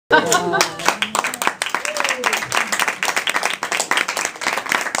you,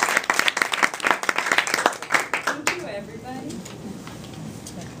 everybody.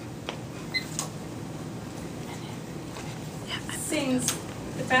 Since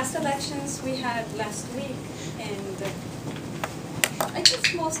the past elections we had last week, and I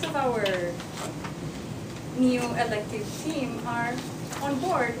guess most of our new elected team are on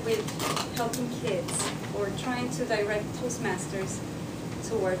board with helping kids or trying to direct Toastmasters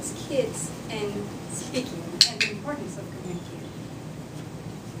towards kids and speaking and the importance of communicating.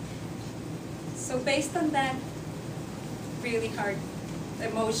 So based on that really hard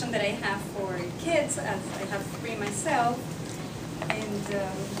emotion that I have for kids, as I have 3 myself, and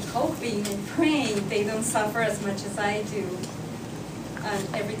hoping and praying they don't suffer as much as I do.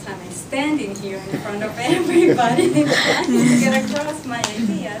 And every time I'm standing here in front of everybody trying to get across my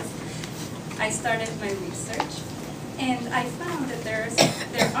ideas, I started my research, and I found that there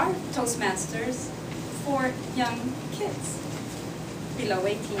are Toastmasters for young kids below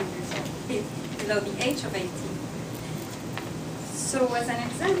 18 years old, below the age of 18. So as an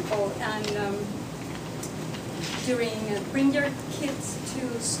example, and during Bring Your Kids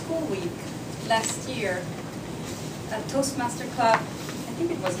to School Week last year, a Toastmaster Club, I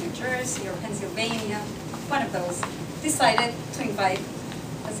think it was New Jersey or Pennsylvania, one of those, decided to invite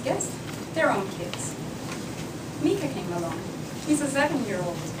as guests their own kids. Mika came along. He's a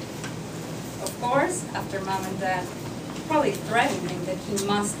 7-year-old. Of course, after Mom and Dad probably threatened him that he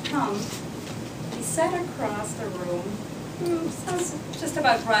must come, he sat across the room, sounds just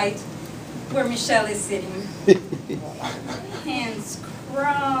about right, where Michelle is sitting. Hands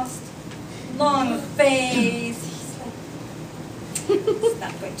crossed, long face. He's like, it's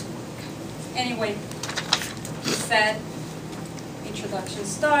not going to work. Anyway, he said, introduction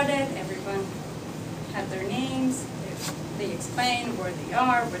started, everyone had their names, they explained where they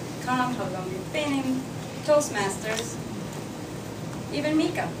are, where they come, how long they've been in Toastmasters. Even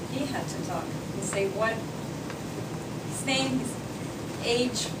Mika, he had to talk and say what his name, his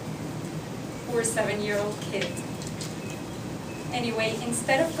age. Poor 7-year-old kid. Anyway,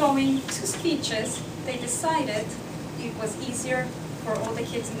 instead of going to speeches, they decided it was easier for all the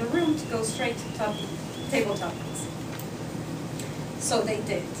kids in the room to go straight to table topics. So they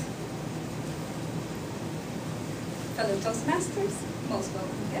did. Fellow Toastmasters, most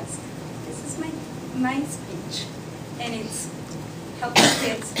welcome guests, this is my speech. And it's helping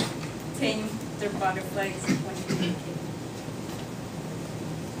kids tame their butterflies when communicating.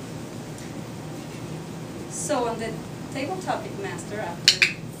 So on the table topic master,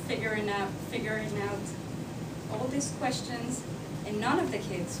 after figuring out all these questions, and none of the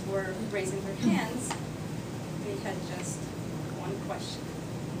kids were raising their hands, they had just one question.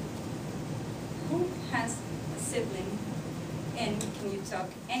 Who has a sibling, and can you talk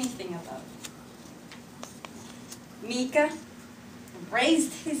anything about it? Mika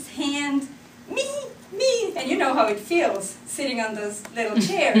raised his hand, me, and you know how it feels sitting on those little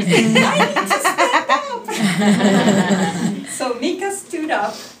chairs. I need to stand up. So Mika stood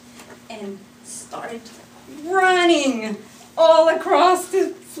up and started running all across the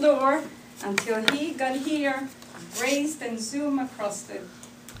floor until he got here, raised and zoomed across the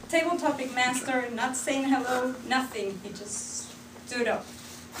table topic master, not saying hello, nothing. He just stood up,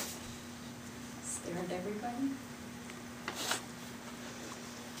 stared at everybody.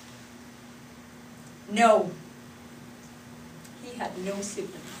 No, he had no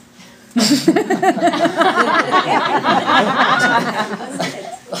siblings.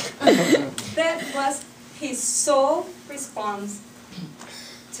 That was his sole response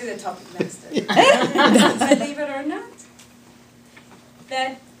to the topic master. Believe it or not,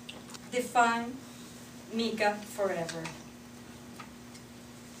 that defined Mika forever.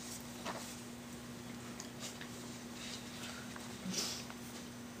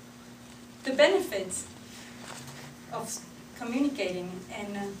 The benefits of communicating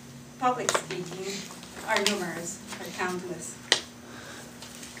and public speaking are numerous, are countless.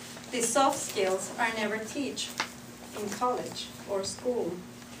 These soft skills are never taught in college or school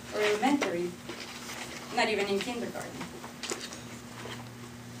or elementary, not even in kindergarten.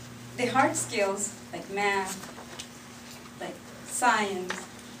 The hard skills like math, like science,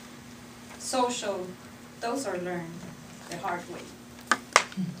 social, those are learned the hard way.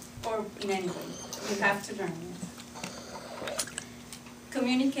 Or in any way, you have to learn it.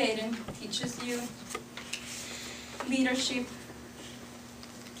 Communicating teaches you leadership,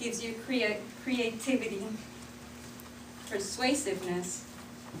 gives you creativity, persuasiveness,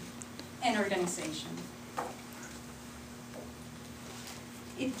 and organization.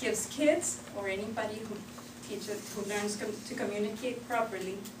 It gives kids or anybody who learns to communicate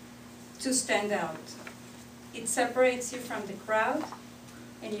properly to stand out. It separates you from the crowd,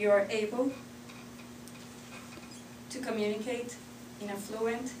 and you are able to communicate in a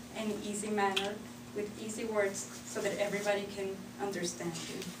fluent and easy manner with easy words so that everybody can understand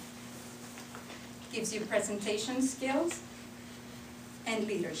you. Gives you presentation skills and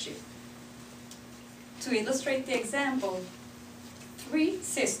leadership. To illustrate the example, 3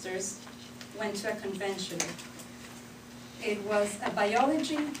 sisters went to a convention. It was a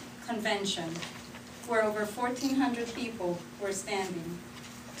biology convention where over 1,400 people were standing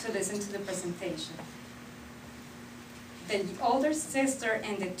to listen to the presentation. The older sister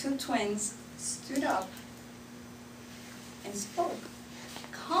and the 2 twins stood up and spoke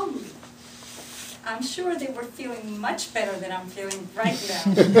calmly. I'm sure they were feeling much better than I'm feeling right now.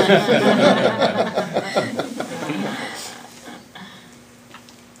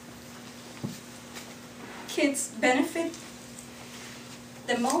 Kids benefit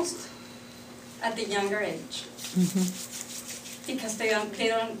the most at the younger age because they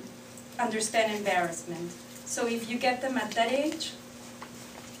don't understand embarrassment. So if you get them at that age,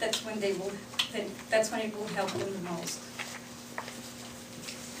 that's when it will help them the most.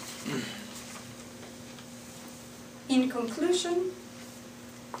 In conclusion,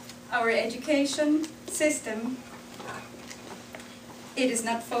 our education system, it is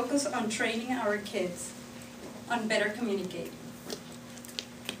not focused on training our kids on better communicating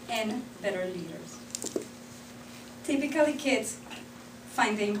and better leaders. Typically, kids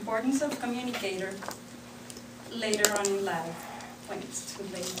find the importance of communicator later on in life, when it's too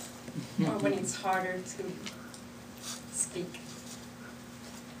late or when it's harder to speak.